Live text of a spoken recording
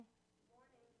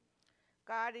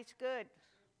God is good.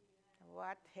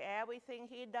 Everything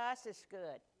He does is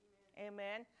good.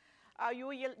 Amen. Are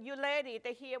you ready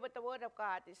to hear what the Word of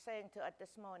God is saying to us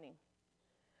this morning?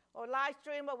 Or live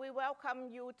streamer, we welcome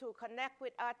you to connect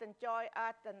with us and join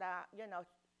us. And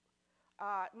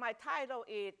my title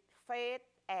is Faith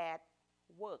at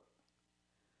Work.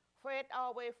 Faith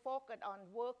always focused on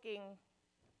working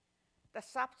the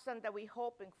substance that we're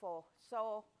hoping for.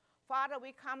 So, Father,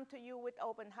 we come to you with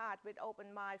open heart, with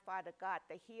open mind, Father God,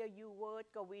 to hear your word,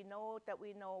 because we know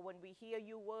when we hear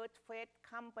your word, faith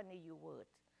accompany your word.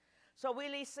 So we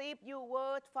receive your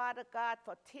word, Father God,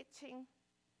 for teaching,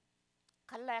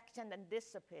 collection, and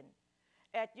discipline.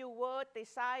 As your word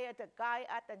desire to guide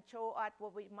us and show us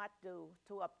what we must do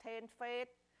to obtain faith.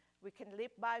 We can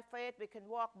live by faith, we can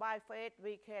walk by faith,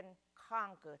 we can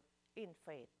conquer in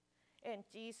faith. In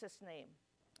Jesus' name,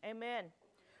 amen.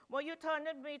 Will you turn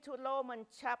with me to Romans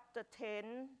chapter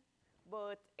 10,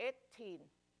 verse 18.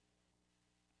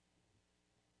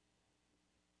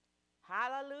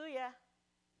 Hallelujah.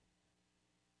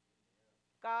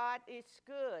 God is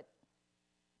good.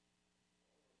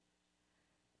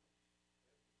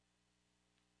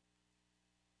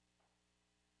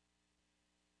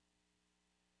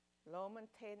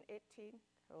 Romans 10, 18,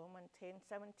 Romans 10,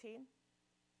 17.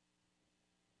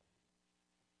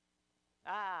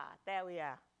 There we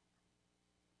are.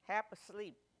 Half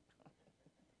asleep.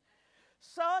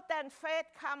 So then faith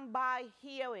comes by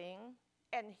hearing,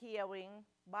 and hearing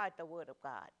by the word of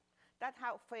God. That's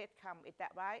how faith comes, is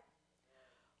that right?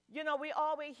 You know, we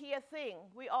always hear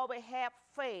things. We always have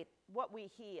faith, what we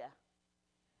hear.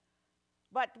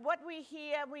 But what we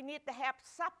hear, we need to have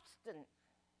substance.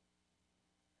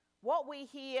 What we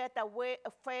hear, the way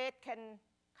of faith can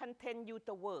continue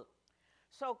to work.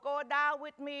 So go down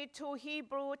with me to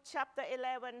Hebrews chapter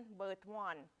 11, verse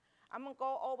 1. I'm going to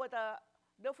go over the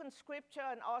different scripture,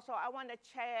 and also I want to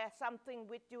share something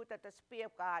with you that the Spirit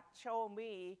of God showed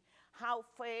me how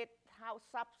faith, how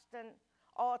substance,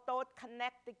 all those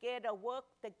connect together, work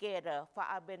together for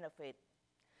our benefit.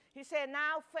 He said,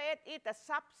 now faith is the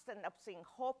substance of things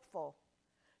hoped for,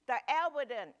 the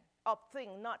evidence of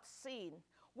things not seen.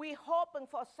 We're hoping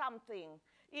for something.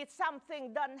 If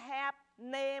something doesn't have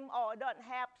name or doesn't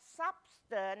have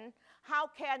substance, how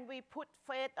can we put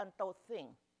faith on those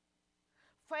things?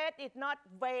 Faith is not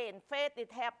vain. Faith is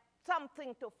have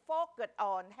something to focus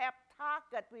on, have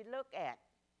target we look at.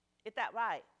 Is that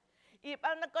right? If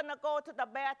I'm not going to go to the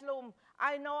bathroom,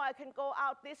 I know I can go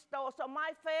out this door. So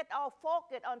my faith all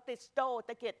focused on this door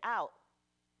to get out.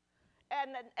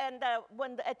 And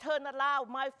when I turn around,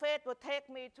 my faith will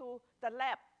take me to the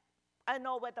left. I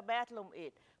know where the bathroom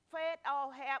is. Faith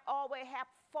always have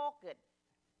focus.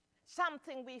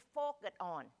 Something we focus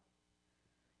on.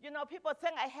 You know, people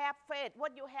think I have faith.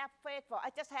 What you have faith for?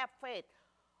 I just have faith.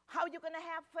 How you going to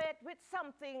have faith with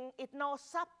something it no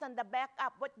substance to back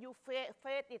up what you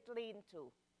faith it lean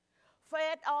to?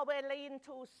 Faith always lean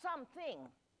to something.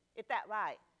 Is that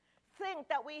right? Thing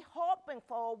that we hoping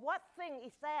for. What thing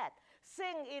is that?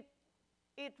 Thing it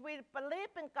we believe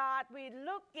in God, we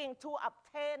looking to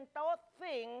obtain those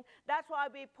things. That's why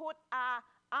we put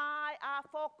our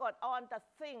focus on the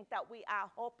thing that we are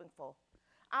hoping for.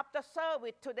 After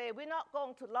service today, we're not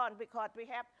going to lunch because we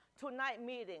have tonight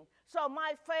meeting. So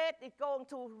my faith is going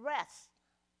to rest.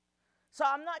 So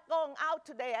I'm not going out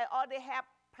today. I already have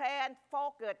planned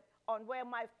focus on where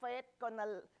my faith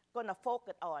gonna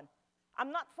focus on.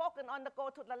 I'm not focused on to go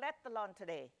to the restaurant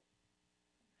today.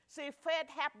 See, faith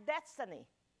have destiny.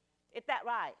 Is that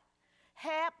right?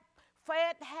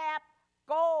 Faith have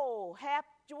goal, have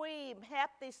dream, have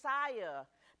desire.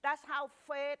 That's how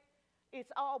faith is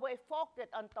always focused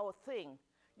on those things.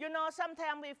 You know,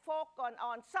 sometimes we focus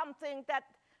on something that,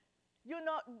 you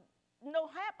know,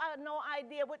 have no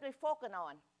idea what we focus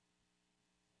on.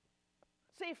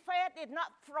 See, faith is not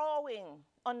throwing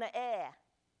on the air.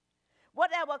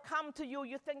 Whatever come to you,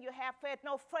 you think you have faith.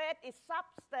 No, faith is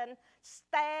substance.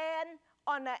 Stand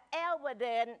on the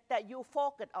evidence that you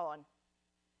focus on.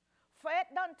 Faith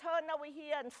don't turn over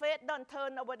here and faith don't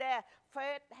turn over there.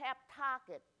 Faith have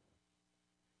target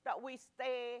that we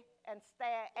stay and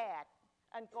stare at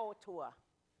and go to.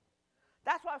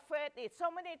 That's what faith is. So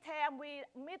many times we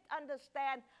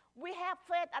misunderstand. We have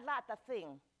faith a lot of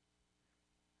things.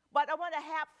 But I want to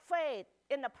have faith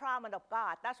in the promise of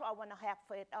God. That's why I want to have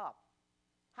faith up.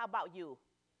 How about you?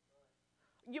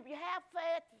 If you have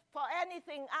faith for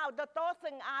anything out, those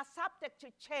things are subject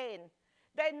to change.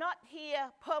 They're not here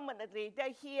permanently.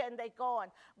 They're here and they're gone.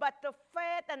 But the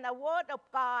faith and the word of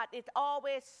God is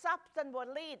always substance will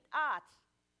lead us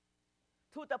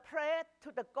to the prayer,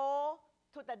 to the goal,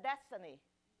 to the destiny.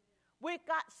 We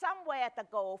got somewhere to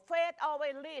go. Faith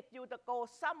always leads you to go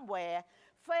somewhere.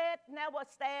 Faith never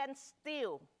stands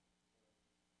still.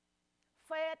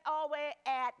 Faith always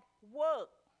at work.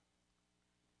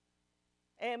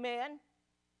 Amen.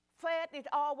 Faith is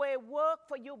always work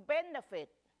for your benefit.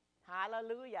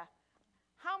 Hallelujah.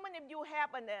 How many of you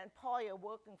have an employer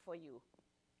working for you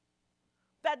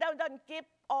that doesn't give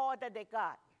all that they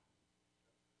got?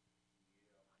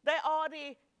 They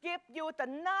already give you the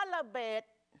another bit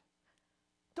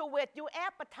to whet your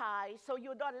appetite so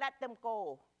you don't let them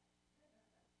go.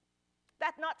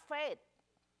 That's not faith.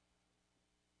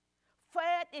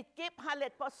 Faith is give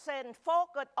 100%,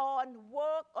 focus on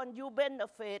work, on your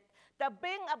benefit, the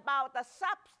bring about the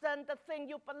substance, the thing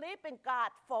you believe in God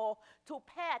for, to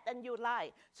pass in your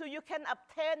life. So you can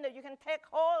obtain it, you can take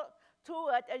hold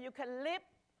to it, and you can live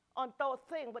on those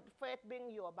things what faith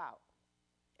brings you about.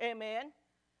 Amen.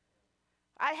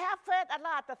 I have faith a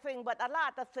lot of things, but a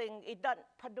lot of things it doesn't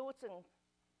producing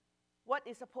what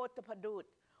it's supposed to produce.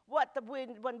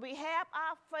 When we have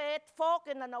our faith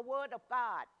focused on the Word of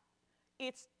God,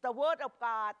 it's the Word of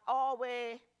God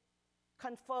always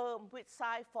confirmed with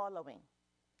sign following.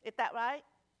 Is that right?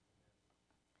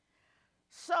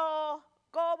 So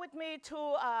go with me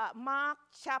to Mark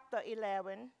chapter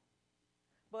 11,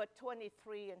 verse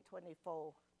 23 and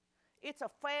 24. It's a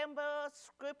famous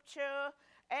scripture.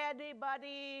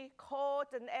 Everybody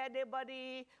quote and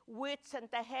everybody wits and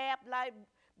to have like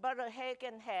Brother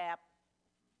Hagin have.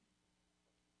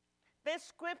 This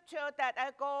scripture that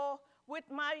I go with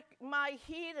my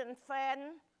hidden friend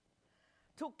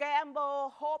to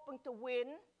gamble, hoping to win.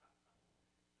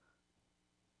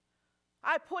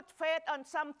 I put faith on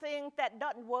something that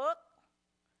doesn't work,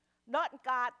 not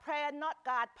God's plan, not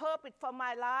God's purpose for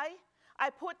my life. I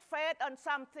put faith on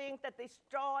something that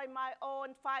destroys my own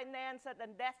finances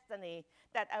and destiny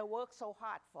that I work so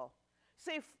hard for.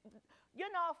 See,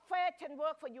 faith can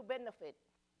work for your benefit.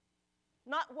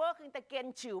 Not working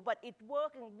against you, but it's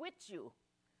working with you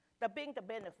to bring the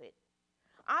benefit.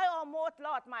 I almost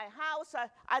lost my house.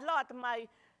 I lost my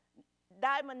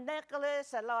diamond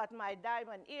necklace. I lost my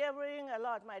diamond earring. I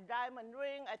lost my diamond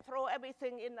ring. I throw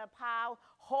everything in a pile,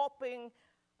 hoping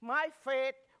my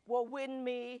faith will win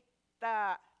me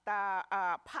the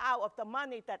power of the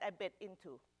money that I bet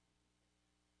into.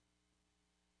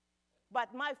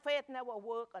 But my faith never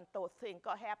worked on those things.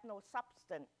 God have no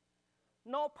substance,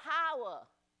 no power.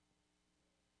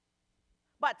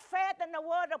 But faith in the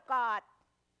Word of God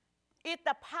is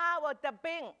the power to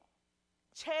bring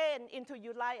change into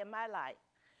your life and my life.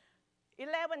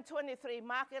 11:23,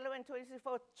 Mark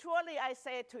 11:24. Surely I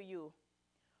say to you,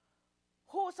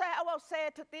 whosoever say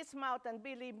to this mountain,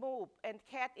 be removed and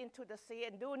cast into the sea,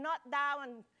 and do not doubt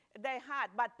in their heart,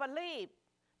 but believe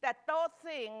that those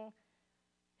things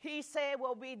he say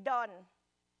will be done.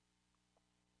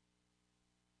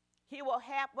 He will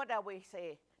have whatever he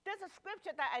say. There's a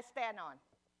scripture that I stand on.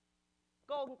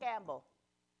 Go and gamble.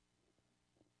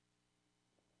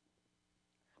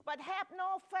 But have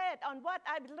no faith on what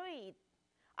I believe.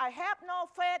 I have no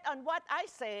faith on what I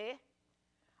say.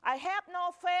 I have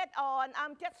no faith on,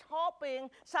 I'm just hoping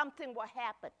something will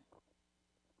happen.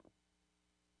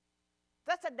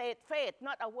 That's a dead faith,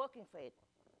 not a working faith.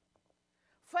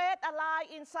 Faith alive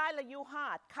inside of your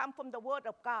heart come from the Word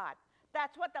of God.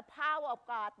 That's what the power of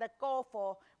God that go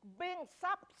for. Bring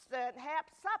substance, have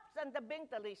substance to bring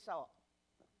the result.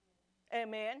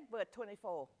 Amen. Verse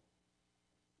 24.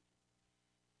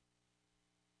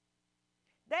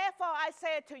 Therefore I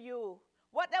say to you,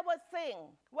 whatever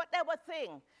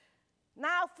thing.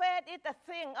 Now faith is a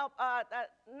thing of.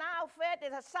 Now faith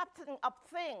is a substance of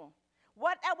thing.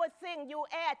 Whatever thing you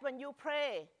add when you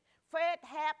pray, faith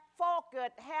have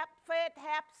focus, faith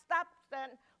have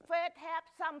substance, faith have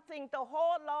something to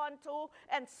hold on to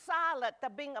and solid to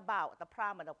bring about the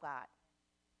promise of God.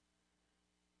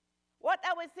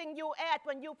 Whatever thing you add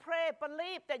when you pray,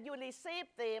 believe that you receive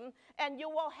them and you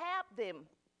will have them.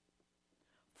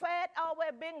 Faith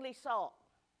always brings result.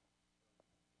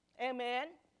 Amen.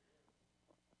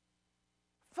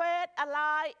 Faith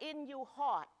alive in your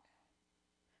heart.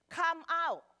 Come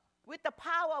out with the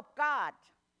power of God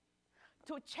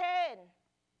to change,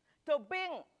 to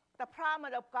bring the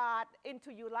promise of God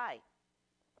into your life.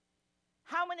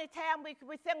 How many times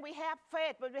we think we have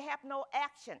faith, but we have no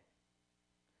action?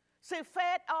 See,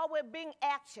 faith always brings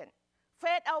action.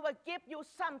 Faith always gives you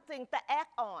something to act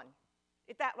on.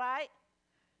 Is that right?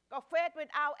 Because faith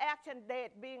without action,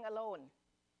 dead, being alone.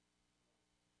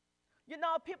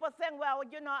 People think, well,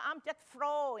 I'm just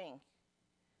flowing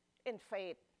in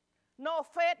faith. No,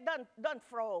 faith don't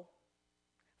flow.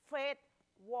 Faith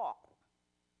walk.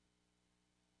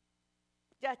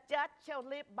 The just shall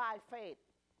live by faith.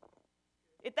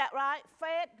 Is that right?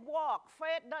 Faith walk,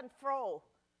 faith doesn't flow.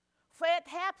 Faith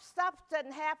have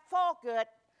substance, have focus.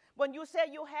 When you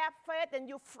say you have faith and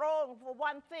you flow from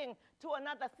one thing to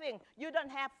another thing, you don't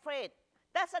have faith.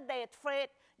 That's a dead faith.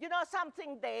 You know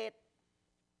something dead,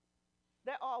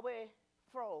 they always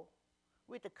flow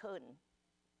with the current.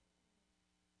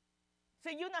 So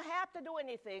you don't have to do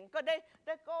anything because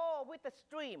they go with the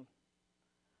stream.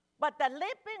 But the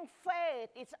living faith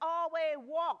is always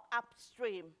walk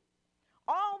upstream,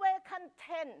 always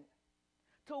content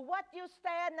to what you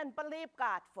stand and believe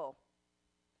God for.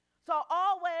 So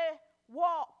always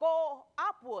walk, go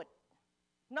upward.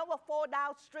 Never fall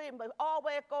downstream, but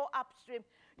always go upstream.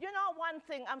 You know one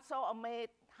thing, I'm so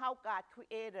amazed how God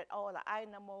created all the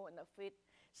animal and the fish.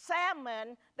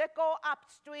 Salmon, they go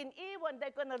upstream, even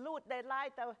they're going to lose their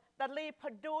life, the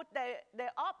reproduce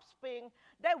their offspring.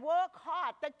 They work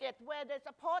hard to get where they're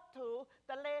supposed to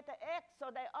lay the eggs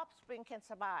so their offspring can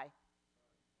survive.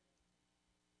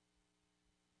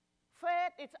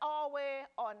 Faith is always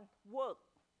on work.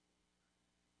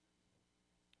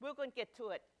 We're going to get to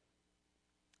it.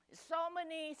 So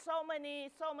many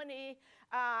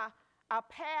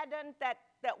patterns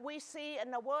that we see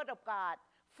in the Word of God.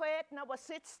 Faith never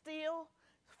sits still.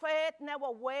 Faith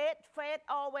never waits. Faith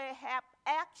always have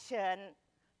action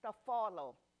to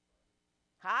follow.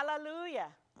 Hallelujah.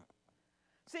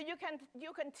 See, you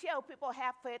can tell people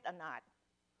have faith or not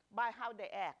by how they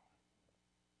act.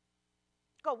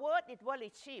 Because word is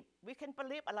really cheap. We can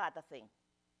believe a lot of things.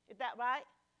 Is that right?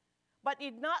 But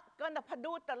it's not going to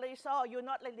produce the result you're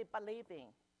not really believing.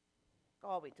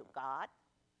 Glory to God.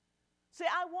 See,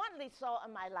 I want result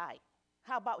in my life.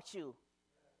 How about you?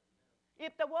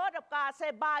 If the Word of God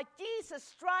says, by Jesus'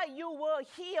 stripes you were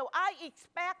healed, I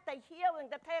expect the healing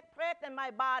to take place in my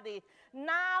body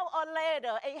now or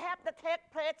later. It has to take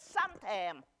place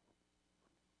sometime.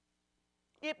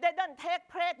 If they don't take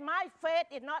place, my faith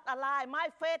is not alive. My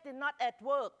faith is not at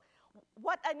work.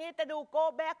 What I need to do,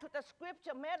 go back to the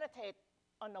Scripture, meditate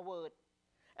on the Word.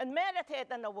 And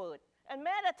meditate on the Word. And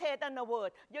meditate on the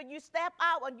Word. You step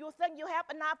out and you think you have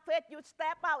enough faith, you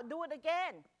step out, do it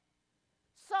again.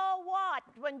 So what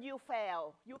when you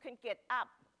fail? You can get up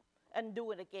and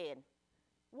do it again.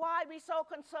 Why are we so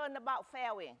concerned about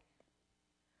failing?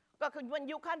 Because when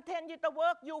you continue to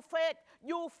work, your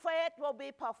faith will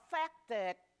be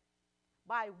perfected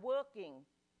by working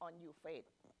on your faith.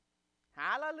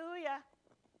 Hallelujah.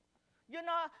 You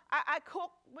know, I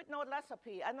cook with no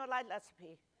recipe. I don't like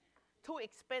recipe. Too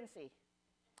expensive.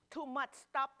 Too much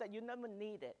stuff that you never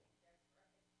needed.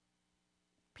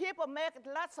 People make a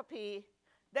recipe,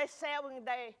 they selling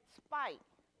their spite.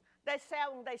 They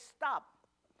selling their stuff.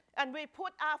 And we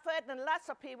put our faith in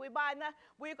recipe. We buy now,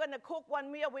 we're going to cook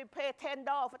one meal, we pay $10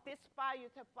 for this spice, you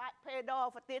pay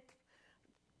 $1 for this,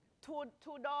 $2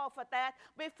 for that.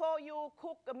 Before you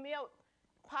cook a meal,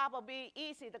 probably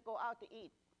easy to go out to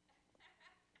eat.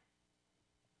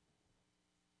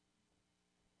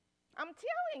 I'm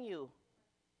telling you.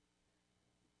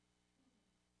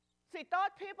 See,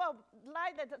 those people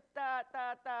like the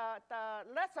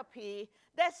recipe,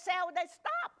 they sell their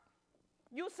stuff.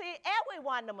 You see, every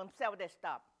one of them sell their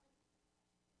stuff.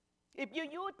 If you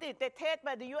use it, they taste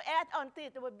better. You add on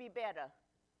it, it will be better.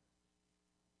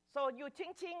 So you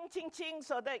ching,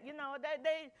 so that, you know,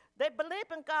 they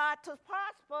believe in God to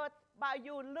prosper by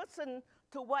you listen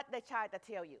to what they try to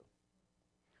tell you.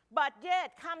 But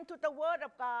yet, come to the Word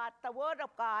of God. The Word of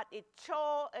God, it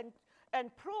show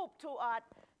and prove to us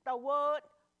the Word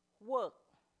work.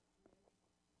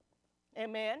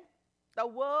 Amen? The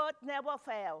Word never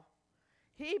fails.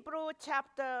 Hebrews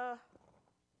chapter,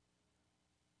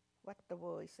 what the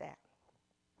word is that?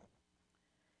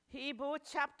 Hebrews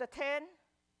chapter 10,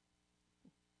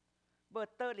 verse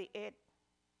 38.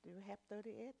 Do you have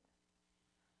 38?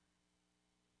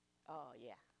 Oh,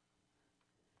 yeah.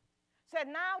 So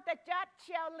now the just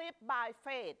shall live by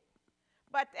faith.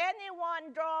 But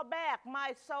anyone draw back,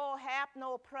 my soul have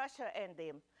no pleasure in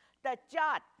them. The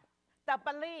just, the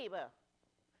believer,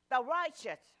 the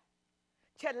righteous,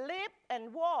 shall live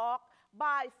and walk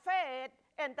by faith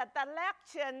in the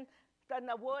direction in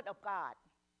the Word of God.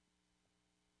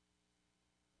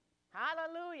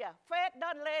 Hallelujah. Faith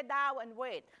doesn't lay down and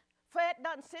wait. Faith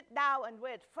doesn't sit down and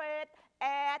wait. Faith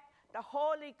adds the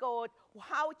Holy Ghost.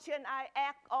 How can I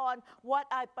act on what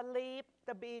I believe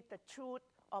to be the truth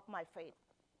of my faith?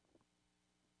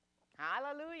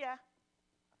 Hallelujah.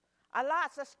 Allah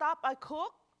says, stop, I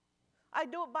cook. I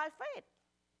do it by faith.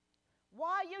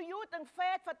 Why are you using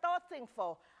faith for those things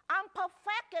for? I'm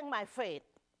perfecting my faith.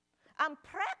 I'm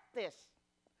practice.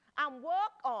 I'm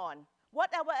work on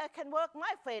whatever I can work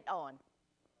my faith on.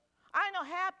 I don't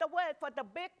have to wait for the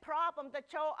big problem to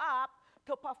show up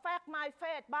to perfect my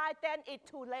faith. By then, it's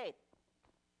too late.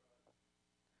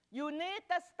 You need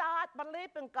to start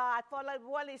believing God for a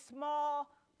really small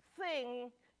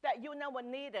thing that you never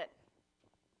needed.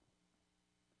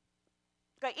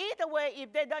 Because either way,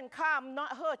 if they don't come,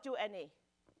 not hurt you any.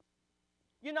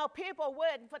 You know, people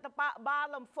wait for the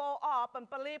bottom fall off and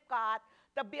believe God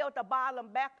to build the bottom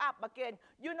back up again.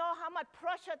 You know how much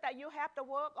pressure that you have to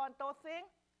work on those things?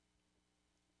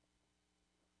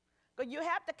 Because you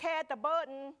have to carry the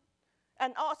burden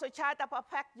and also try to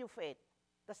perfect your faith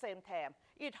at the same time.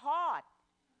 It's hard.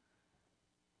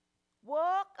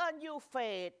 Work on your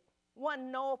faith,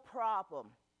 no problem.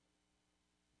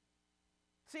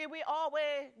 See, we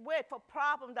always wait for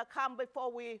problems to come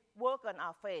before we work on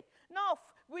our faith. No,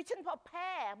 we should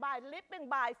prepare by living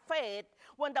by faith.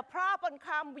 When the problem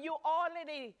comes, you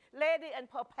already ready and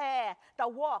prepared to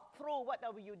walk through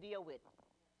whatever you deal with.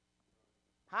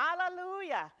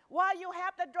 Hallelujah. Why you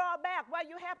have to draw back? Why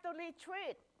you have to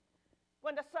retreat?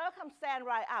 When the circumstance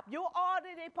rise up, you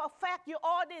already perfect. You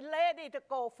already ready to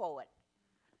go forward.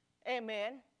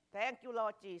 Amen. Thank you,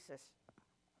 Lord Jesus.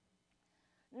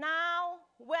 Now,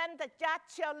 when the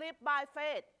just shall live by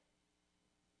faith.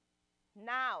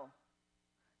 Now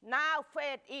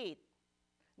faith is.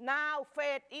 Now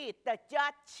faith is. The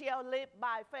just shall live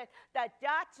by faith. The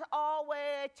just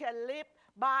always shall live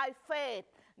by faith.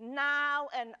 Now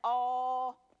and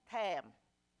all time.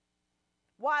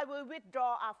 Why we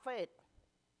withdraw our faith?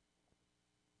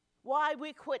 Why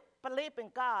we quit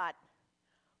believing God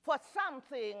for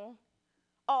something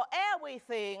or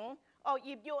everything, or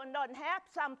if you don't have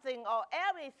something or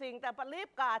everything to believe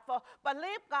God for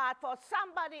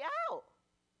somebody else.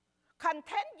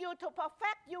 Continue to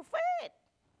perfect your faith.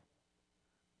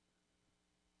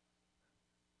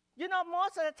 You know,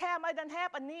 most of the time I don't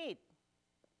have a need.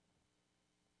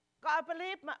 God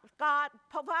believe God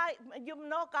provide, you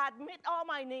know, God meet all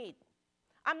my needs.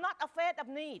 I'm not afraid of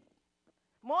need.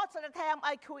 Most of the time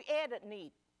I created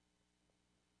need.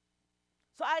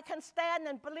 So I can stand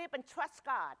and believe and trust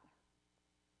God.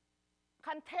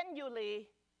 Continually,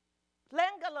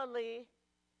 regularly,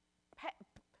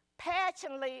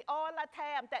 passionately, all the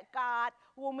time that God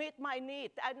will meet my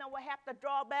need. I never have to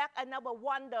draw back. I never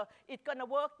wonder, it's going to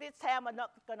work this time or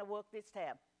not going to work this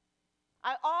time.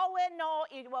 I always know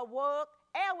it will work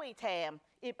every time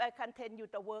if I continue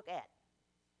to work at.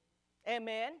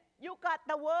 Amen. You got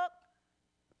to work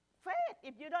faith.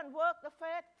 If you don't work the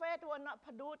faith, faith will not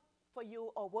produce for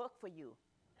you or work for you.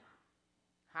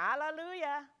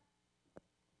 Hallelujah.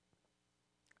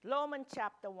 Romans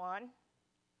chapter 1,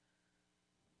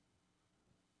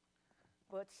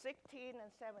 verse 16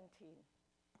 and 17.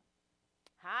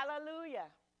 Hallelujah.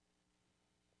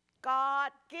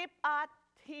 God give us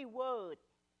His word.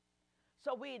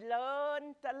 So we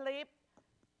learn to live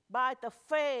by the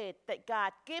faith that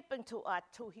God given to us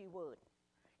through His word.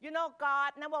 You know,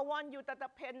 God never wants you to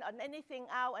depend on anything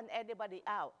else and anybody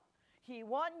else. He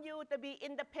wants you to be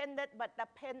independent but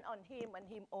depend on Him and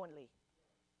Him only.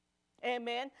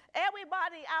 Amen.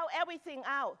 Everybody out, everything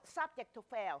out, subject to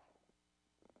fail.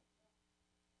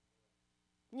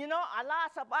 You know, a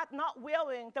lot of us not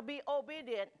willing to be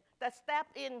obedient, to step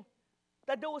in,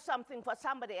 to do something for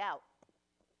somebody else.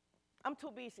 I'm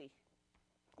too busy.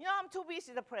 You know, I'm too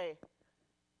busy to pray.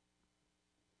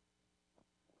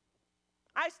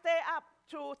 I stay up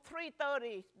to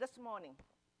 3:30 this morning.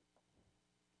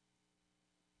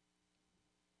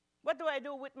 What do I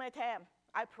do with my time?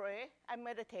 I pray, I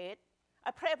meditate,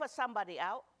 I pray for somebody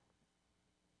else.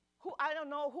 Who I don't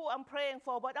know who I'm praying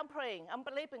for, but I'm praying. I'm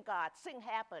believing God. Things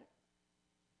happen.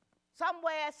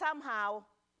 Somewhere, somehow,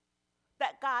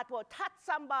 that God will touch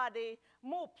somebody,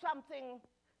 move something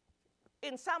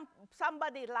in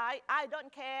somebody's life. I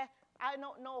don't care. I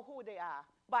don't know who they are.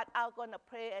 But I'm going to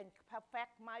pray and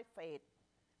perfect my faith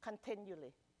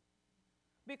continually.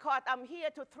 Because I'm here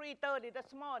to 3:30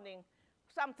 this morning.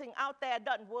 Something out there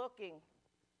done working.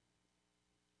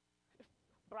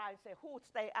 Brian said, who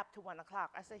stay up to 1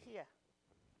 o'clock? I said, here.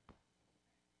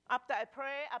 After I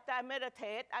pray, after I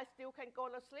meditate, I still can go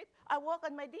to sleep. I work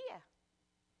on my deer.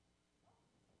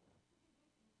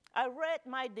 I read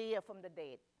my deer from the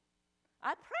dead.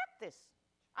 I practice.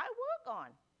 I work on.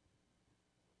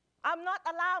 I'm not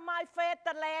allowing my faith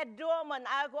to lay dormant.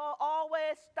 I will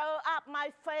always stir up my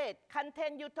faith,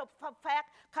 continue to perfect,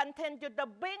 continue to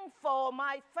bring forth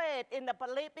my faith in the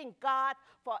believing God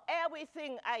for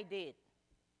everything I did.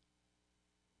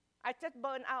 I just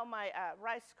burned out my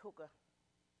rice cooker.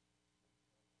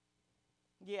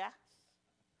 Yeah.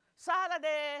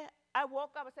 Saturday, I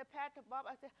woke up, I said, Pastor Bob,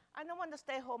 I said, I don't want to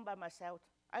stay home by myself.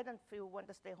 I don't want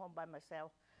to stay home by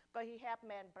myself. because he had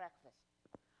man breakfast.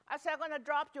 I said, I'm going to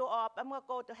drop you off. I'm going to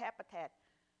go to Habitat.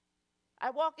 I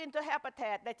walk into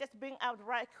Habitat. They just bring out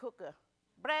rice cooker,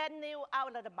 brand new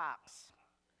out of the box.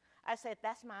 I said,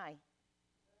 that's mine.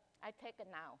 I take it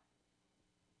now.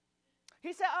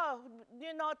 He said, oh,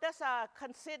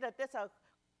 consider this a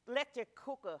electric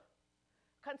cooker.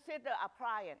 Consider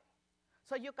appliance.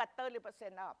 So you got 30%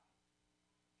 off.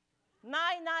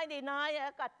 $9.99,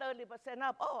 I got 30%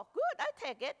 off. Oh, good, I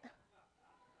take it.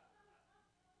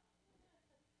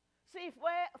 See,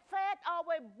 faith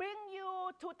always bring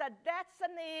you to the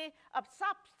destiny of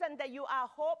substance that you are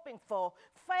hoping for.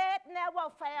 Faith never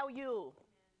fail you.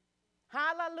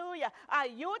 Hallelujah. I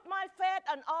use my faith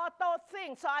on all those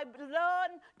things. So I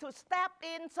learned to step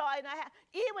in. So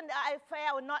even if I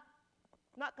fail, not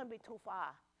going to be too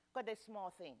far because they're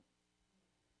small things.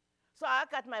 So I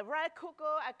got my rice cooker.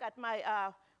 I got my,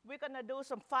 we're going to do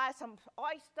some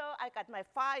oyster. I got my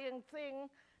frying thing,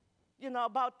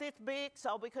 about this big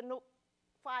so we can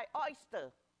fry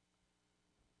oyster.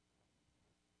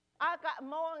 I got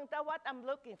more than what I'm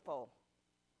looking for.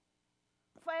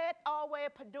 Faith always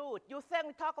produce. You think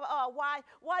we talk about,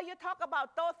 why you talk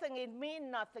about those things, it means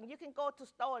nothing. You can go to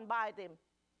store and buy them.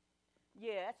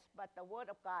 Yes, but the word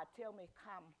of God tell me,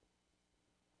 come.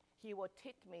 He will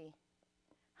teach me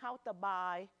how to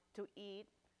buy, to eat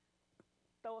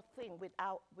those things with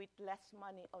less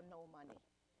money or no money.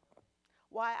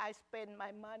 Why I spend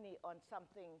my money on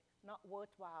something not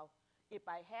worthwhile. If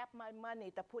I have my money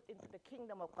to put into the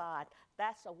kingdom of God,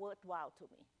 that's a worthwhile to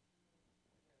me.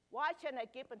 Why should I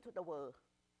give into the world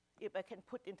if I can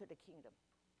put into the kingdom?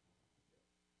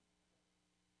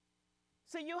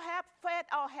 So you have faith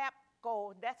or have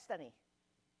goal, destiny.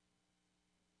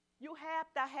 You have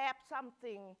to have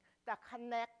something to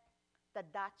connect the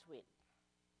dots with.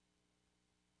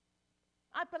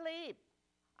 I believe.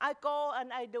 I go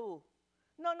and I do.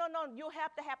 No. You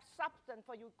have to have substance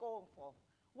for you going for.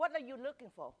 What are you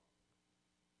looking for?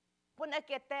 When I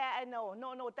get there, I know.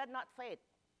 No, that's not faith.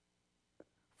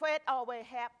 Faith always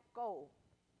have goal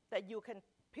that you can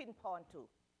pinpoint to.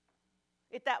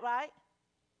 Is that right?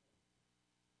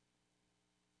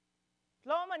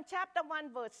 Romans chapter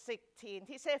 1 verse 16.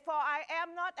 He said, for I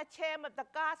am not ashamed of the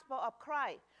gospel of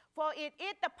Christ, for it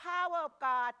is the power of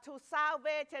God to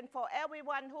salvation for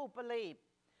everyone who believes,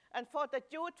 and for the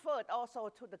Jews first,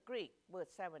 also to the Greek. Verse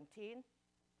 17.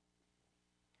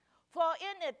 For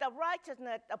in it the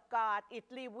righteousness of God is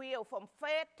revealed from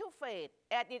faith to faith,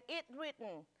 as it is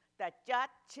written, the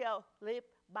just shall live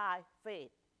by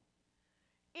faith.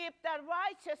 If the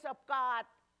righteousness of God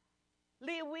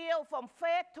revealed from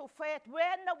faith to faith,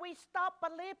 when we stop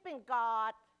believing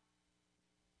God,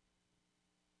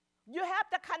 you have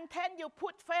to continue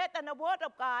put faith in the word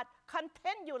of God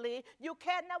continually. You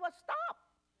can never stop.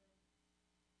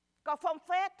 Go from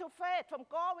faith to faith, from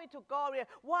glory to glory.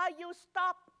 Why you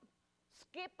stop,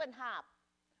 skip and hop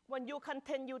when you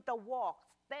continue to walk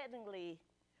steadily,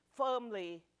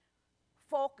 firmly,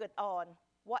 focused on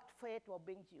what faith will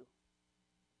bring you.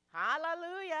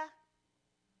 Hallelujah.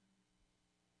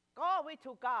 Glory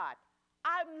to God.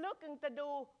 I'm looking to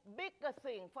do bigger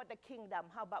things for the kingdom.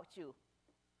 How about you?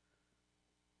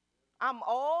 I'm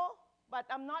old, but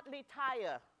I'm not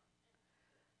retired.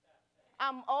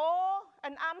 I'm old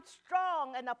and I'm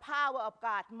strong in the power of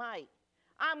God's might.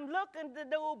 I'm looking to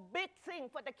do big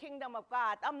things for the kingdom of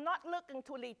God. I'm not looking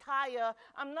to retire.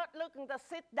 I'm not looking to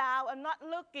sit down. I'm not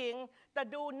looking to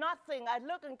do nothing. I'm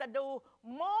looking to do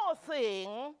more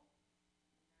things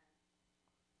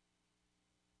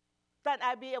than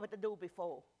I be able to do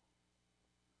before.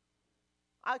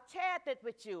 I shared it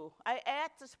with you. I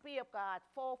asked the Spirit of God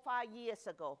 4 or 5 years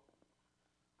ago.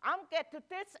 I'm get to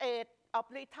this age of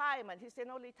retirement. He said,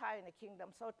 no retire in the kingdom.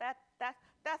 So that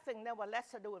thing never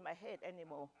lets to do in my head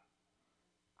anymore.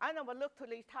 I never look to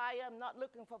retire. I'm not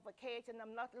looking for vacation.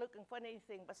 I'm not looking for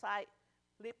anything besides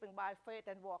living by faith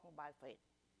and walking by faith.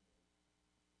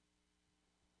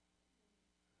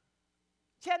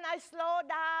 Should I slow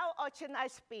down or should I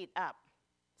speed up?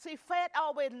 See, faith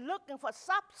always looking for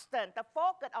substance to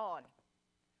focus on.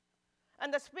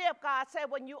 And the Spirit of God said,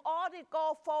 when you already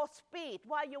go full speed,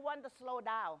 why you want to slow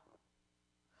down?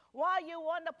 Why you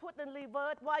want to put in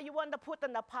reverse? Why you want to put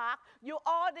in the park? You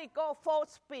already go full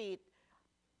speed.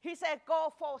 He said,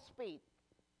 go full speed.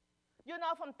 You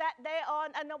know, from that day on,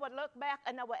 I never look back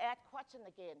and never ask question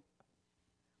again.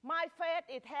 My faith,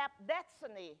 it have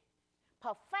destiny,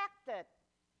 perfected,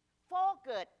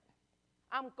 focused.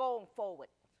 I'm going forward.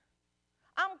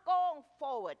 I'm going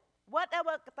forward.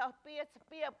 Whatever the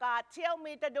Spirit of God tell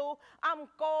me to do, I'm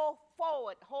going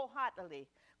forward wholeheartedly.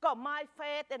 Because my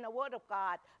faith in the Word of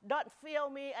God don't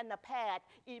fill me in the past.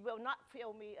 It will not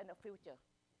fill me in the future.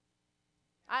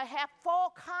 I have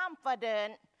full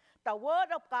confidence the Word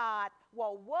of God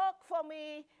will work for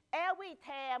me every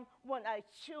time when I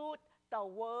choose to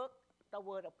work the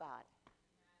Word of God.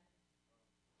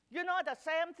 You know the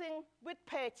same thing with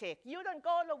paycheck. You don't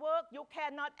go to work, you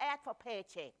cannot ask for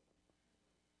paycheck.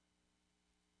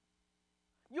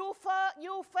 You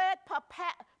faith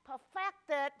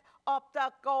perfected of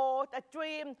the goal, the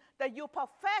dream, that you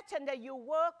profession, that you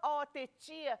work all this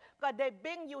year, because they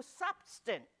bring you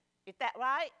substance. Is that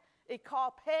right? It's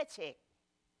called paycheck.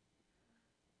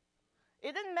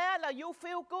 It doesn't matter you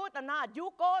feel good or not. You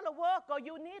go to work or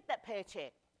you need that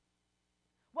paycheck.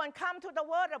 When come to the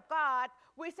Word of God,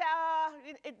 we say,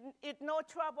 it's no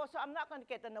trouble, so I'm not going to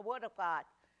get in the Word of God.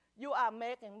 You are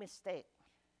making mistake.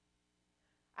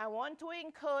 I want to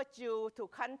encourage you to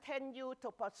continue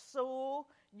to pursue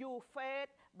your faith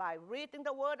by reading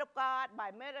the Word of God,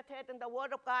 by meditating the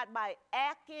Word of God, by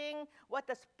acting what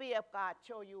the Spirit of God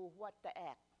show you what to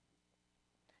act.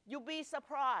 You'll be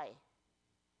surprised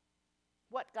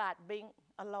what God bring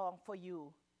along for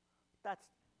you that's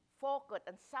focus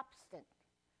and substance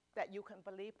that you can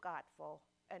believe God for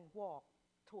and walk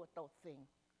toward those things.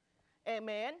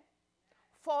 Amen?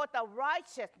 For the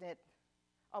righteousness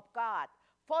of God,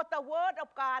 for the Word of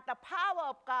God, the power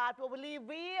of God will be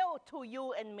revealed to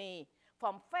you and me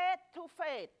from faith to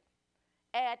faith.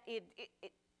 And it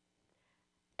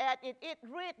is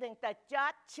written that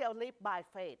just shall live by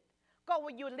faith. Because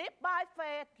when you live by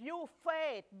faith, your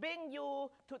faith bring you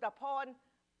to the point,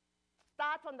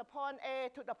 start from the point A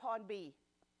to the point B.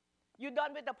 You're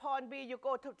done with the point B, you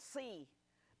go to C.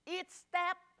 Each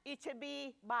step, it should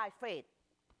be by faith,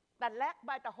 but led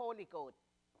by the Holy Ghost.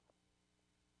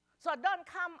 So don't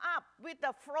come up with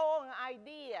the flowing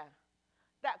idea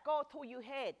that go to your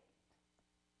head.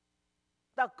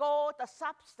 The goal, the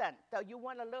substance that you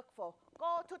want to look for,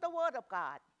 go to the Word of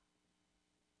God.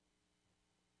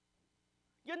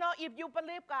 You know, if you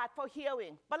believe God for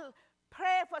healing, but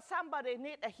pray for somebody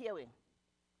need a healing.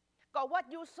 Because what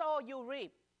you sow, you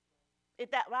reap. Is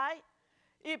that right?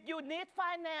 If you need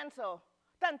financial,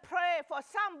 then pray for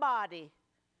somebody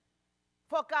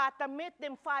for God to meet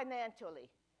them financially.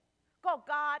 Because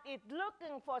God is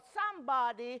looking for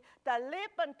somebody to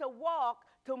live and to walk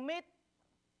to meet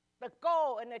the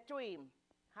goal and the dream.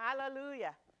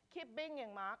 Hallelujah. Keep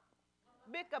bringing, Mark.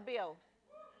 Bigger bill.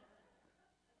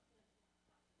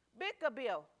 Bigger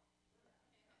bill.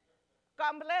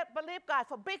 God, believe God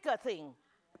for bigger things.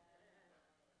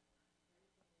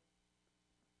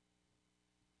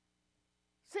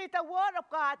 See, the Word of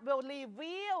God will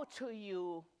reveal to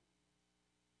you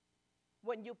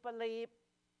when you believe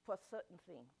for certain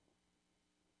things.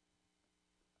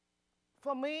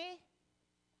 For me,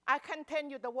 I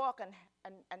continue to walk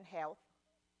in health.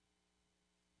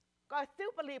 I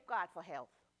still believe God for health.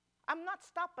 I'm not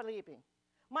stop believing.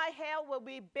 My health will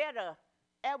be better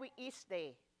each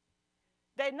day.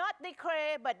 They not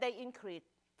decrease, but they increase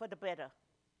for the better.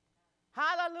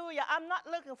 Hallelujah. I'm not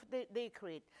looking for the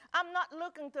decrease. I'm not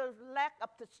looking to lack of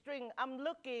the strength. I'm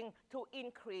looking to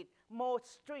increase more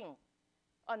strength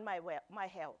on my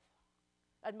health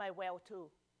and my well too.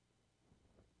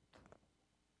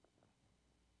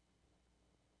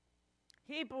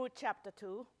 Hebrews chapter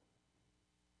 2,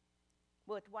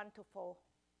 verse 1 to 4.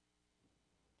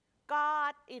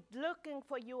 God is looking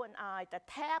for you and I to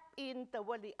tap into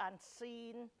the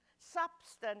unseen,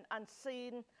 substance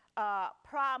unseen,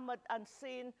 promise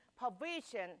unseen,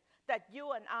 provision that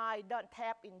you and I don't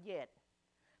tap in yet.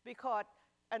 Because,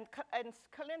 and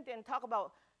Corinthians talk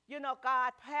about, you know,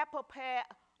 God have prepared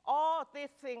all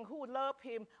these things who love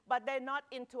Him, but they're not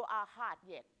into our heart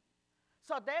yet.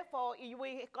 So therefore,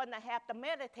 we're going to have to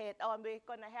meditate on, we're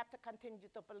going to have to continue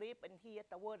to believe and hear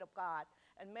the Word of God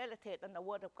and meditate on the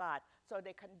Word of God so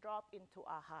they can drop into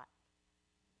our heart.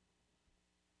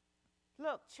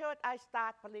 Look, church, I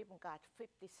start believing God 50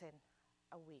 cents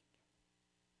a week.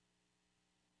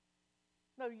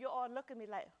 No, you all look at me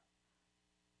like,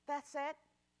 that's it?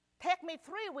 Take me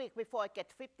 3 weeks before I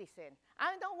get 50 cents.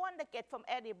 I don't want to get from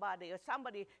anybody or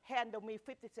somebody handle me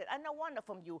 50 cents. I don't want it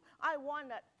from you. I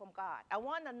want it from God. I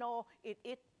want to know it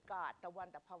is God, the one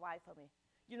that provides for me.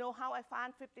 You know how I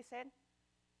found 50 cents?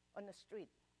 On the street.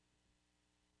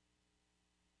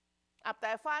 After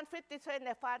I found 50 cents,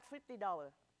 I found $50.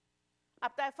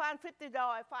 After I found $50,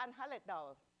 I found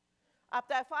 $100.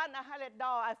 After I found $100,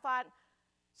 I found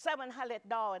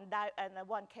 $700 and a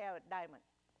 1 carat diamond.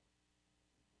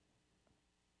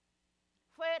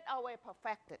 Faith always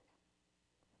perfected.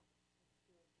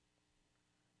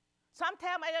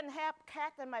 Sometimes I didn't have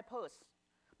cash in my purse,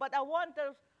 but I want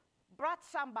to brought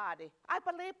somebody. I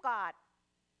believe God.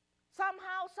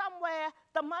 Somehow, somewhere,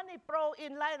 the money brought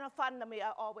in right in front of me.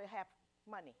 I always have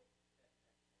money.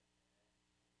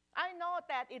 I know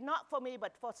that it's not for me,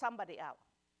 but for somebody else.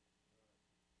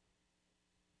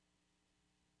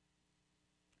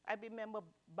 I remember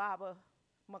Barbara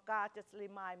McGrath just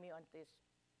remind me on this.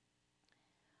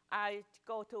 I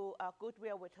go to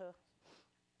Goodwill with her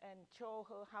and show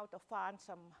her how to find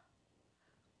some,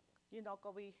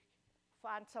 we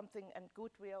find something in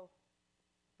Goodwill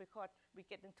because we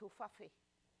getting too fluffy.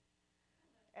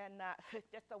 And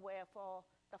just to wear for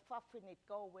the fluffiness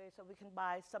go away so we can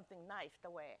buy something nice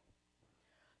to wear.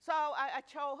 So I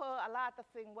show her a lot of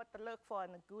things, what to look for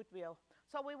in the Goodwill.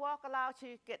 So we walk around,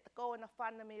 she go in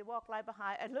front of me, walk right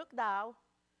behind. I look down,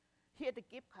 here's the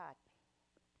gift card.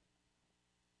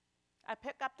 I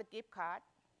pick up the gift card,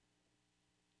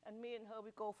 and me and her,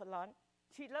 we go for lunch.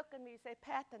 She looked at me and said,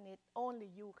 Pattonit, only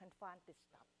you can find this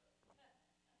stuff.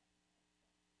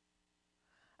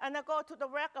 And I go to the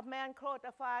rack of man clothes,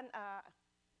 I find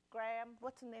Graham,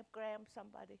 what's the name, Graham,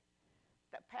 somebody,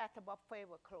 that pattern of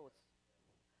favorite clothes,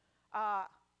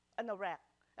 in the rack.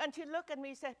 And she looked at me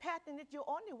and said, Pattonit, you're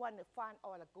the only one that find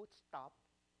all the good stuff.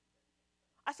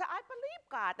 I said, I believe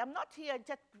God. I'm not here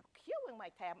just killing my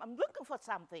time. I'm looking for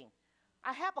something.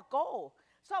 I have a goal.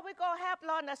 So we go have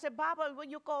lunch. I said, Barbara, will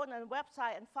you go on the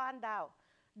website and find out,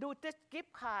 do this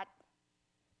gift card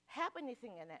have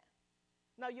anything in it?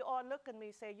 Now you all look at me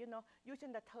and say, you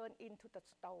shouldn't have turned into the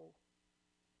store.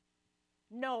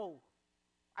 No,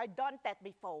 I done that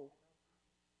before.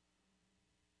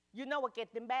 You never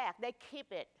get them back. They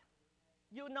keep it.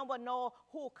 You never know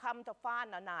who come to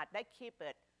find or not. They keep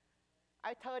it.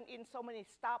 I turn in so many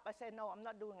stuff. I say, no, I'm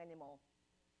not doing anymore.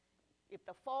 If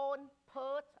the phone,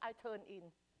 purse, I turn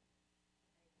in.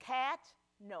 Cash,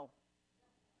 no.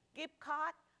 Gift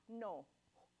card, no.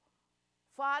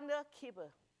 Father,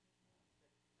 keeper.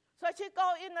 So she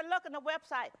go in and look on the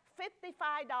website,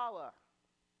 $55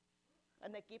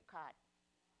 on the gift card.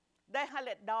 They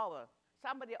 $100.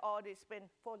 Somebody already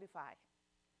spent $45.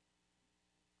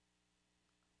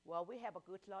 Well, we have a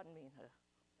good lot, me and her.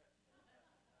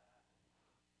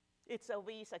 It's a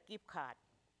Visa gift card.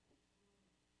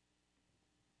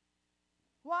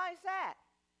 Why is that?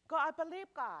 Because I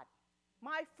believe God.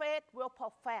 My faith will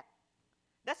perfect.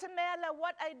 Doesn't matter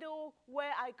what I do,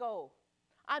 where I go.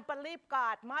 I believe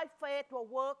God. My faith will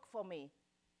work for me.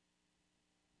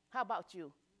 How about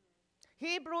you?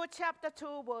 Hebrews chapter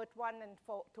 2, verse 1 and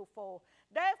 4.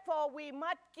 Therefore, we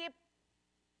must give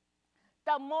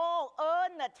the more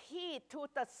earnest heed to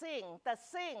the substance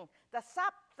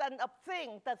of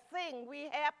things, the thing we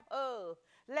have heard,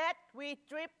 lest we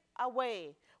drift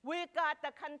away. We got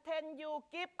to continue,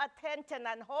 give attention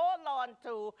and hold on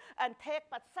to and take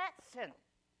possession.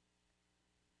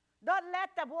 Don't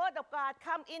let the word of God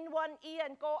come in one ear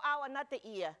and go out another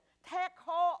ear. Take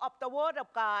hold of the word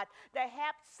of God that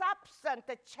have substance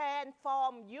to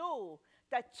transform you,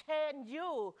 to change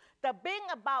you, to bring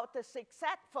about the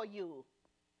success for you.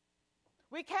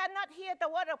 We cannot hear the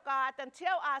word of God and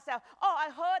tell ourselves, oh,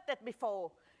 I heard that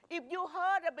before. If you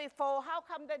heard it before, how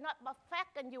come they're not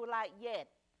perfecting you like yet?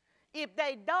 If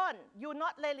they don't, you're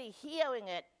not really hearing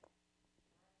it.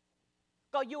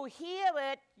 Because you hear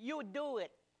it, you do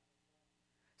it.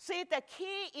 See, the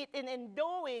key is in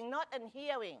doing, not in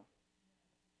hearing.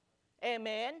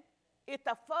 Amen. It's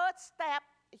the first step.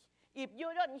 If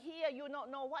you don't hear, you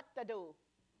don't know what to do.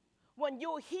 When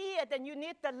you hear, then you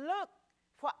need to look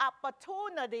for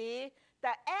opportunity to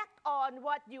act on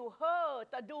what you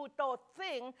heard, to do those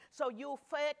things, so your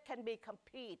faith can be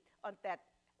complete on that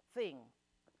thing.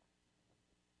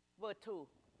 Verse 2.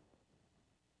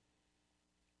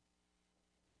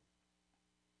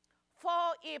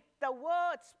 For if the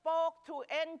word spoke to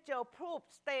angel proved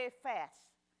steadfast,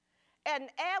 and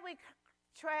every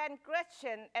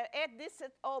transgression and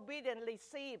disobedience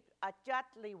received a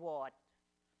just reward,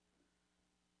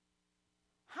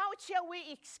 how shall we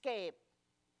escape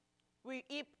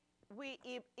if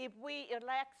we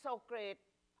elect so great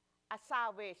a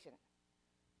salvation?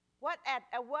 What at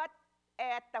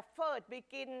the first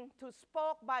begin to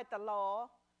spoke by the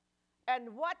law,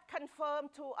 and what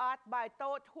confirmed to us by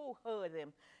those who heard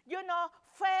them.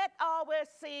 Faith always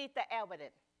sees the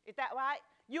evidence. Is that right?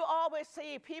 You always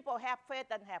see people have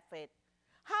faith and have faith.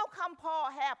 How come Paul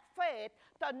have faith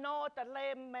to know the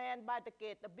lame man by the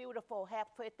gate, the beautiful, have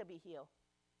faith to be healed?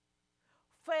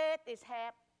 Faith is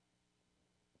have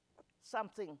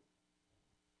something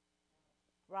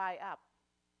right up.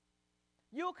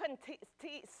 You can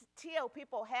tell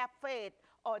people have faith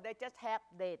or they just have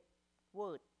that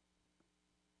word.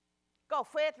 Go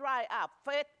faith right up.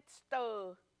 Faith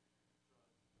stir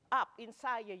up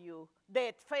inside of you,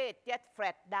 that faith get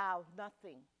flat down,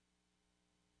 nothing.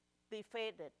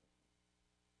 Defeated.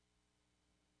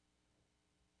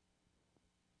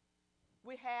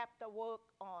 We have to work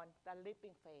on the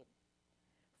living faith.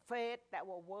 Faith that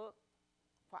will work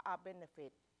for our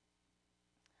benefit.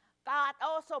 God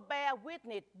also bear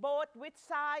witness both with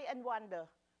sign and wonder.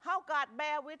 How God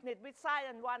bear witness with sign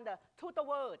and wonder? To the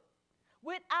word.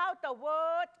 Without the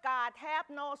word, God have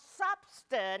no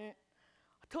substance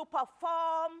to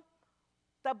perform,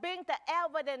 to bring the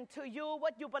evidence to you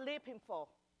what you believe him for.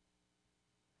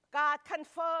 God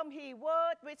confirmed his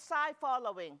word with sign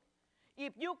following.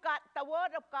 If you got the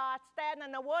word of God, stand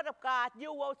on the word of God,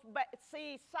 you will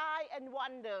see sign and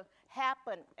wonder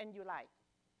happen in your life.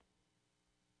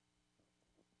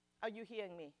 Are you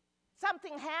hearing me?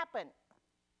 Something happened.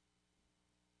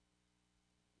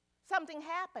 Something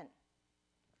happened.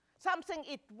 Something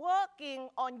is working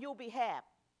on your behalf.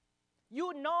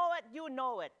 You know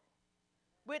it,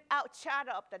 without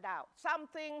shadow of the doubt.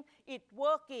 Something is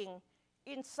working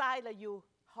inside of your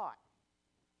heart.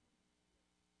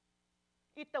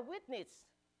 It's a witness.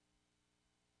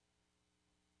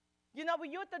 You know, we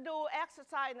used to do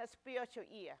exercise in a spiritual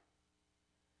ear.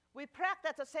 We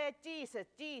practice to say Jesus,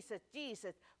 Jesus,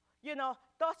 Jesus. You know,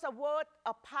 those are words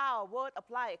of power, word of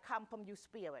life come from your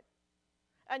spirit.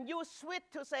 And you switch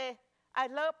to say, I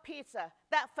love pizza.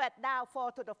 That fat down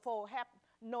fall to the floor, have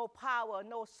no power,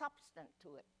 no substance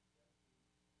to it.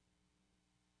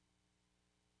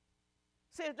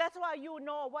 See, that's why you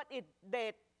know what it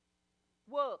did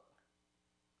work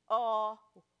or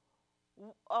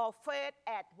faith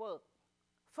at work.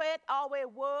 Faith always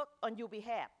work on your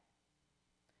behalf.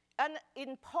 And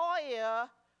employer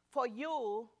for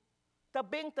you to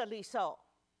bring the result.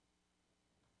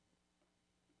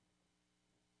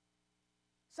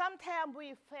 Sometimes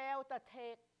we fail to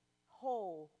take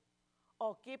hold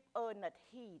or give earnest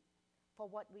heed for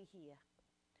what we hear.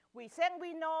 We think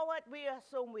we know it, we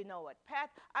assume we know it.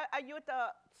 I used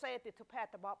to say it to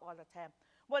Pastor Bob all the time.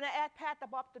 When I asked Pastor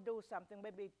Bob to do something,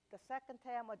 maybe the second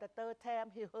time or the third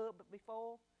time he heard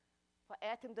before, for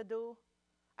ask him to do,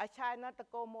 I try not to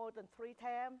go more than 3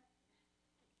 times.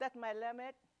 That's my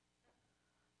limit.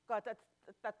 Because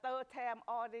the third time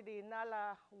already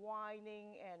another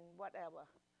whining and whatever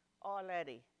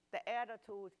already. The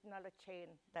attitude another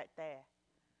change right there.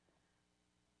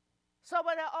 So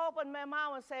when I open my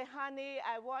mouth and say, honey,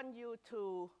 I want you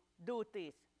to do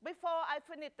this. Before I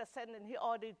finish the sentence, he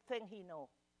already think he know.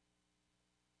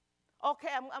 Okay,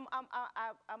 I'm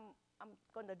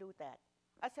going to do that.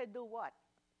 I said, do what?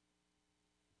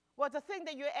 Was the thing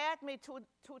that you asked me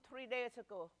 3 days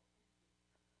ago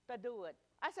to do it.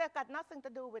 I said, I got nothing to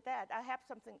do with that. I have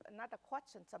something, another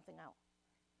question, something else.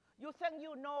 You think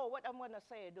you know what I'm going to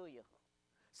say, do you?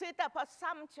 See, the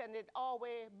presumption it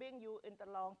always bring you in the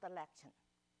wrong direction.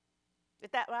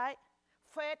 Is that right?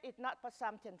 Faith is not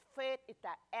presumption. Faith is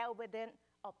the evidence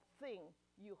of things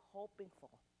you're hoping for.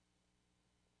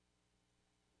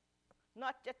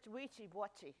 Not just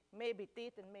wishy-washy, maybe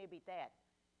this and maybe that.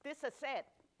 This is it.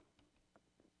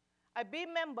 I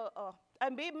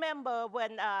remember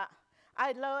when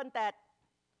I learned that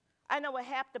I never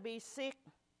have to be sick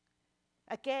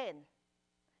again.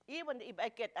 Even if I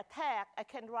get attacked, I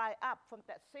can rise up from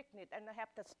that sickness and I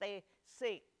have to stay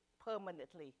sick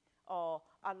permanently or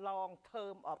a long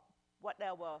term of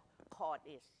whatever cause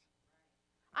is.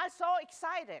 I'm so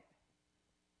excited.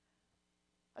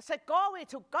 I said, glory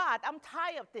to God, I'm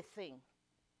tired of this thing.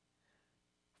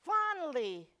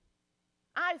 Finally,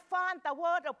 I found the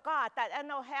word of God that I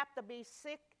don't have to be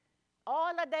sick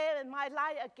all the day in my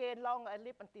life again long I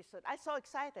live on this earth. I'm so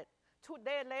excited. 2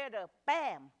 days later,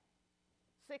 bam,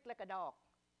 sick like a dog.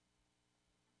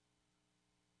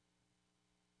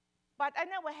 But I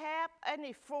never have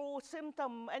any flu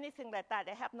symptom, anything like that.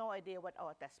 I have no idea what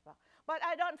all that's about. But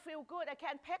I don't feel good. I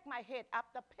can't pick my head up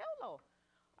the pillow.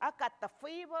 I got the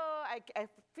fever. I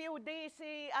feel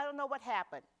dizzy. I don't know what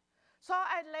happened. So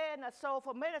I lay on the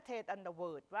sofa, meditate on the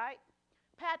word, right?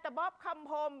 Pastor Bob come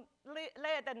home late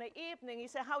in the evening. He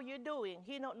said, how you doing?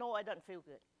 He don't know I don't feel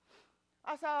good.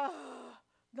 I said, oh,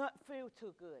 not feel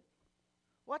too good.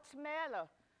 What's the matter?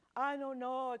 I don't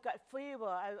know. I got fever.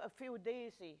 I feel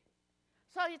dizzy.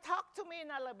 So he talked to me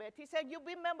a little bit. He said, you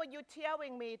remember you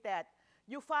telling me that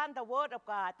you found the word of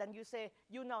God and you say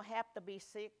you don't have to be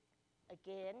sick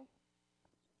again?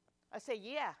 I said,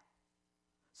 yeah.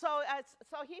 So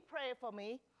he prayed for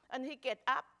me, and he get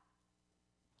up,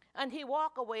 and he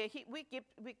walk away. We give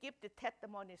the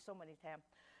testimony so many times,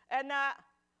 and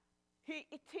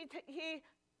he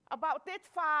about this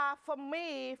far from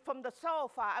me, from the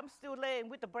sofa, I'm still laying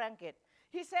with the blanket.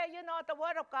 He said, the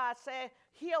word of God says,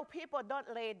 heal people,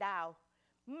 don't lay down.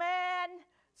 Man,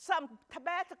 some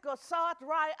Tabasco sauce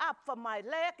right up from my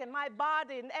leg and my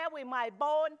body and every my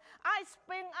bone. I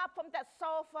spring up from that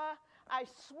sofa. I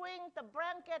swing the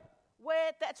blanket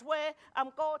way, that's where I'm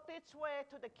going this way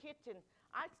to the kitchen.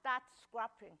 I start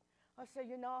scrubbing. I say,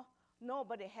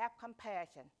 nobody have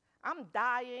compassion. I'm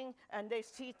dying, and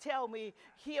she tell me,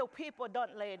 heal people,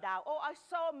 don't lay down. Oh, I'm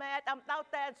so mad. I'm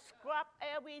out there and scrub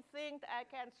everything that I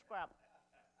can scrub.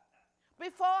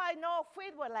 Before I know,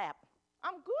 feet will lap.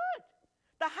 I'm good.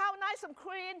 The house nice and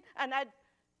clean, and I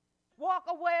walk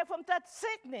away from that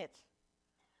sickness.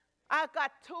 I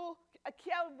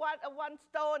killed one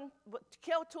stone,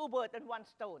 killed 2 birds and 1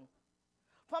 stone.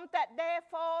 From that day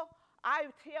forward, I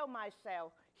tell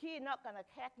myself, he's not going to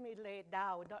catch me laid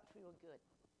down, don't feel good.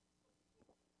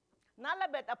 Not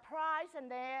a bit of pride in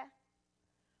there,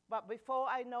 but before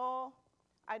I know,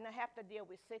 I have to deal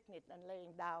with sickness and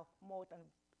laying down more than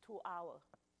 2 hours.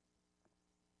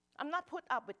 I'm not put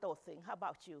up with those things. How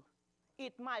about you?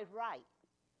 It's my right.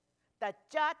 The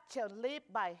just shall live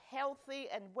by healthy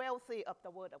and wealthy of the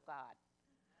word of God.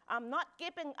 I'm not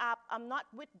giving up. I'm not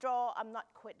withdraw. I'm not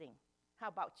quitting. How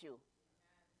about you?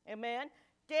 Amen.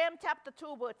 James chapter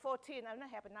 2, verse 14. I don't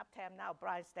have enough time now.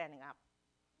 Brian's standing up.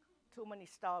 Too many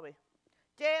stories.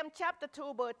 James chapter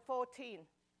 2, verse 14.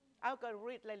 I'm going to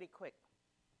read really quick.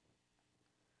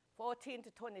 14 to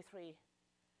 23.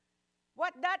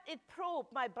 What does it prove,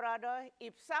 my brother,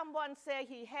 if someone say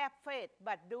he have faith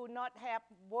but do not have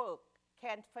work?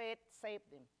 Can faith save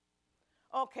them?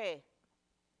 Okay.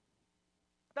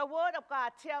 The word of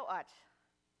God tells us,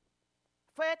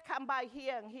 faith comes by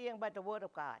hearing, hearing by the word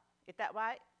of God. Is that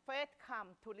right? Faith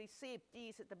comes to receive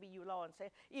Jesus to be your Lord and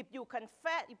Savior. If you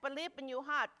confess, you believe in your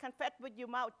heart, confess with your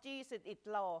mouth, Jesus is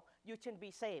Lord, you can be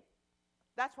saved.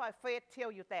 That's why faith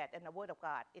tells you that in the word of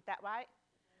God. Is that right?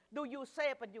 Do you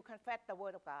save and you confess the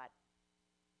word of God?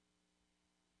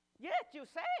 Yes, you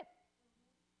save.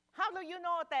 How do you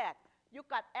know that? You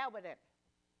got evidence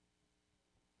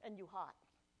in your heart.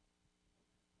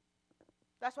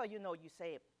 That's why you know you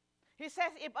saved. He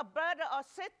says if a brother or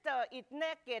sister is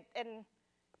naked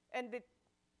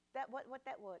what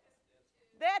that word?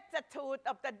 Destitute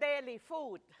of the daily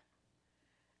food.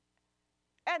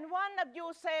 And one of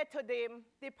you say to them,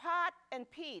 depart in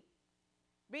peace,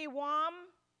 be warm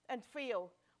and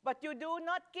fill. But you do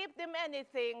not give them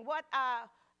anything. What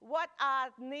are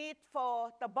need for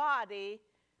the body?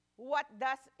 What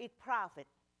does it profit?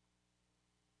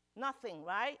 Nothing,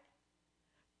 right?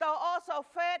 So also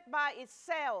faith by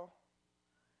itself,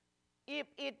 if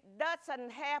it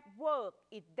doesn't have work,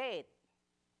 it's dead.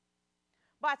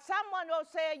 But someone will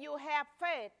say you have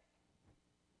faith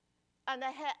and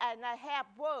I have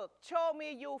work. Show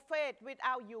me your faith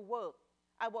without your work.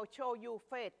 I will show you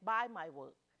faith by my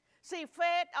work. See,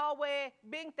 faith always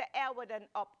being the evidence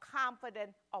of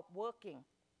confidence of working.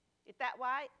 Is that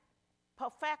right?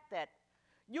 Perfected.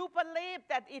 You believe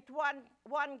that it's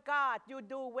one God, you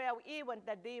do well, even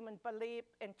the demon believe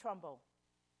and tremble.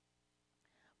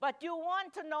 But you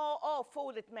want to know, oh,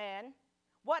 foolish man,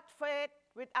 what faith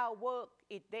without work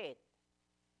is dead.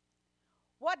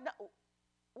 What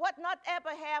not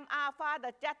Abraham, our father,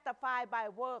 justified by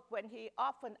work when he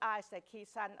offered Isaac, his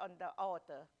son, on the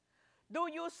altar? Do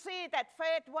you see that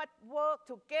faith what work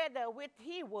together with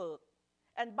his work?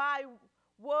 And by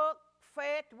work,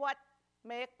 faith what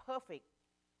make perfect?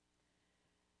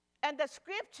 And the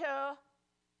scripture,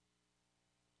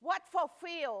 what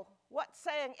fulfill, what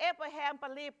saying, Abraham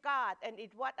believed God, and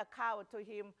it what accounted to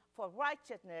him for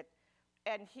righteousness,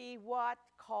 and he what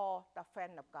called the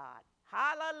friend of God.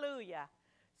 Hallelujah.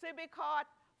 See, because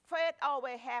faith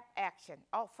always have action,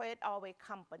 or faith always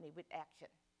accompany with action.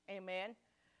 Amen.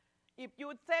 If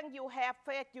you think you have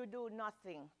faith, you do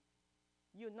nothing.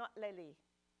 You not really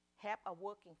have a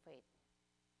working faith.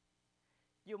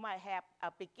 You might have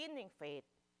a beginning faith.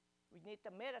 We need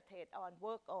to meditate on,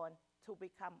 work on to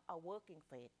become a working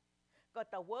faith. Because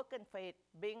the working faith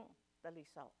brings the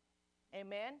result.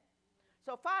 Amen?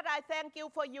 So, Father, I thank you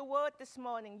for your word this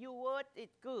morning. Your word is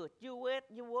good. Your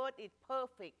word is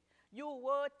perfect. Your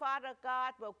word, Father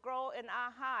God, will grow in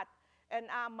our heart and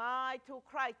our mind to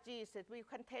Christ Jesus. We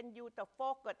continue to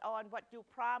focus on what you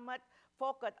promised,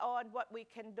 focus on what we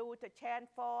can do to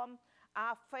transform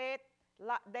our faith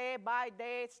day by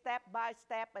day, step by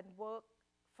step, and work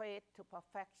faith to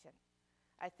perfection.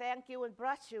 I thank you and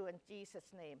bless you in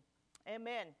Jesus' name.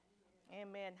 Amen.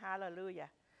 Amen. Hallelujah.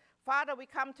 Father, we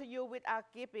come to you with our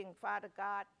giving, Father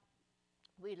God.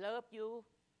 We love you.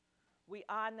 We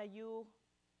honor you.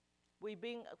 We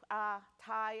bring our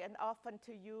tithe and offering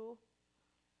to you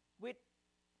with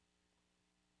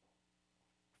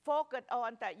focus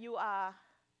on that you are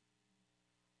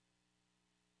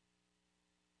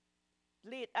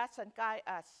lead us and guide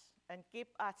us and give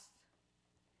us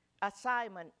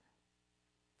assignment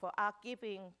for our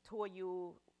giving toward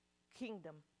your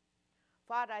kingdom.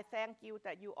 Father, I thank you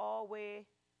that you always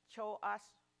show us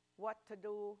what to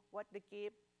do, what to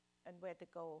give, and where to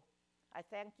go. I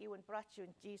thank you and bless you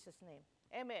in Jesus' name.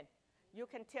 Amen. You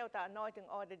can tell the anointing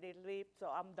already leave, so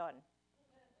I'm done.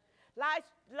 Live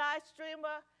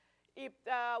streamer, if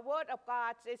the word of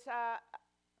God is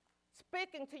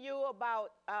speaking to you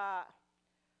about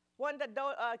one that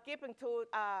giving to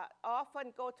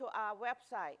often go to our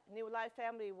website, New Life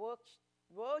Family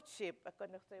Worship, I'm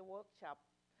going to say workshop,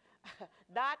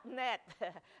 .net.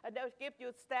 And they'll give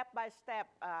you step by step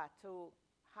to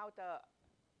how to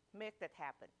make that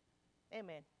happen.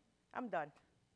 Amen. I'm done.